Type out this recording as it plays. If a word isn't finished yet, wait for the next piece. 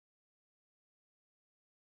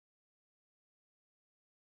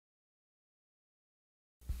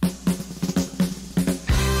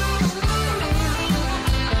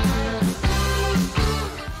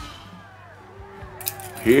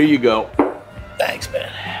Here you go. Thanks,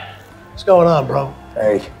 man. What's going on, bro?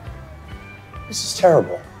 Hey, this is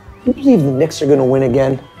terrible. You believe the Knicks are gonna win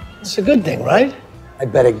again? It's a good thing, right? I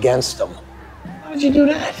bet against them. Why would you do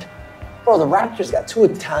that? Bro, the Raptors got 2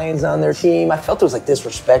 Italians on their team. I felt it was like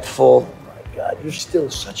disrespectful. Oh my God, you're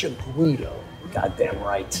still such a guido. Goddamn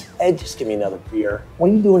right. Ed, just give me another beer.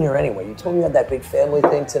 What are you doing here anyway? You told me you had that big family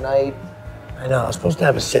thing tonight. I know, I was supposed to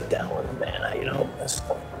have a sit down with him, man. I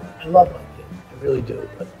love my kid, I really do,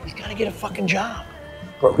 but he's gotta get a fucking job.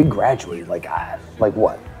 Bro, he graduated like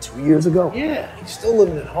what, 2 years ago? Yeah, he's still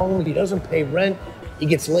living at home, he doesn't pay rent, he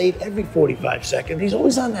gets late every 45 seconds, he's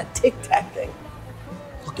always on that tic-tac thing.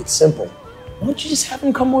 Look, it's simple. Why don't you just have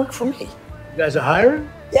him come work for me? You guys are hiring?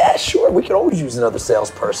 Yeah, sure, we could always use another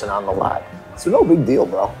salesperson on the lot. So no big deal,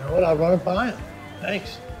 bro. You know what, I'll run it by him.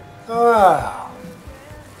 Thanks. Ah,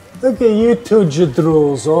 look at you two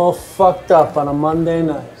jadruls all fucked up on a Monday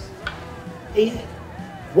night. Hey, Ed,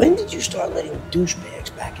 when did you start letting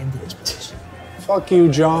douchebags back into this place? Fuck you,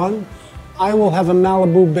 John. I will have a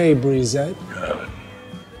Malibu Bay breeze, Ed.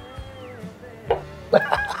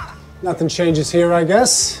 Nothing changes here, I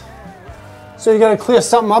guess. So you gotta clear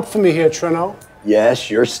something up for me here, Trinno. Yes,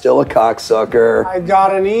 you're still a cocksucker. I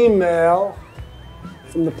got an email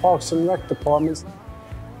from the Parks and Rec department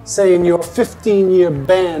saying your 15-year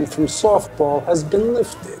ban from softball has been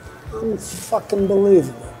lifted. Unfucking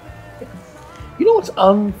believable. You know what's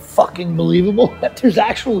unfucking believable? That there's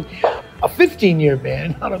actually a 15-year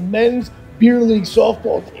ban on a men's beer league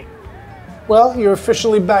softball team. Well, you're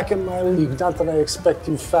officially back in my league. Not that I expect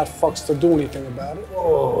you fat fucks to do anything about it.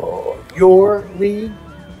 Oh, your league?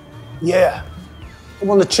 Yeah. I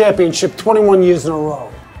won the championship 21 years in a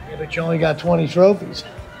row. Yeah, but you only got 20 trophies.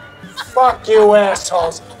 Fuck you,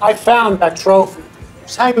 assholes. I found that trophy. It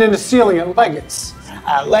was hanging in the ceiling at Leggett's.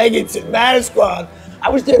 Leggett's in Madison. I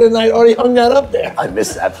was there tonight, already hung that up there. I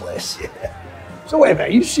miss that place. Yeah. So wait a minute,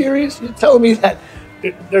 are you serious? You're telling me that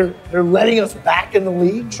they're letting us back in the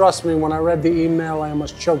league? Trust me, when I read the email, I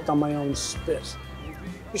almost choked on my own spit.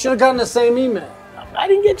 You should have gotten the same email. I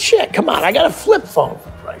didn't get shit. Come on, I got a flip phone, for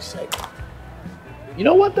Christ's sake. You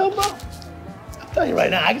know what, though, bro? I'll tell you right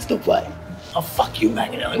now, I can still play. Oh, fuck you,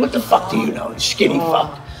 Manganelli. What the fuck do you know, you skinny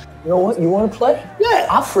fuck? You know what? You want to play? Yeah.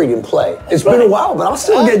 I'll freaking play. It's been a while, but I'll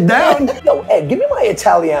still get down. Yo, Ed, give me my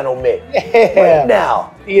Italiano mitt. Yeah. Right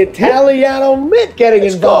now. The Italiano mitt getting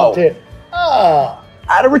involved here. Oh.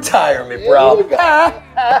 Out of retirement, bro. Oh,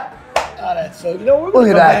 that's so. You know,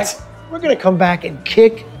 we're gonna come back and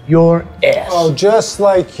kick your ass. Oh, just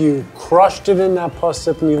like you crushed it in that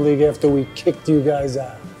Parsippany League after we kicked you guys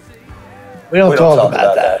out. We don't talk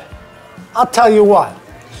about that. I'll tell you what.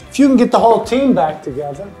 If you can get the whole team back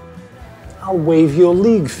together, I'll waive your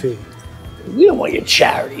league fee. We don't want your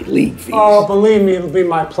charity league fees. Oh, believe me, it'll be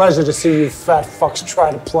my pleasure to see you fat fucks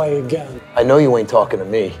try to play again. I know you ain't talking to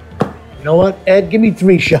me. You know what, Ed? Give me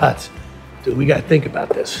 3 shots. Dude, we gotta think about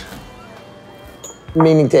this.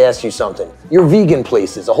 Meaning to ask you something. Your vegan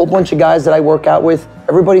places, a whole bunch of guys that I work out with,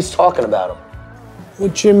 everybody's talking about them.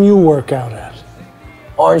 What gym you work out at?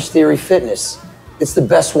 Orange Theory Fitness. It's the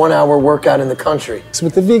best 1-hour workout in the country. So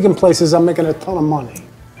with the vegan places, I'm making a ton of money.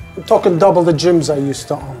 I'm talking double the gyms I used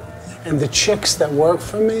to own. And the chicks that work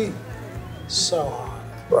for me, so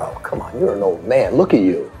hot. Bro, come on, you're an old man. Look at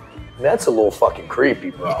you. That's a little fucking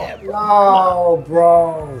creepy, bro. Yeah, bro. No,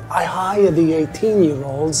 bro. I hire the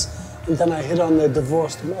 18-year-olds, and then I hit on their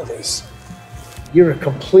divorced mothers. You're a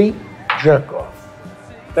complete jerk-off.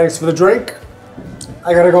 Thanks for the drink.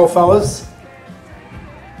 I gotta go, fellas.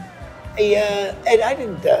 Hey, Ed, I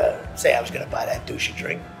didn't say I was gonna buy that douche a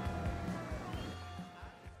drink.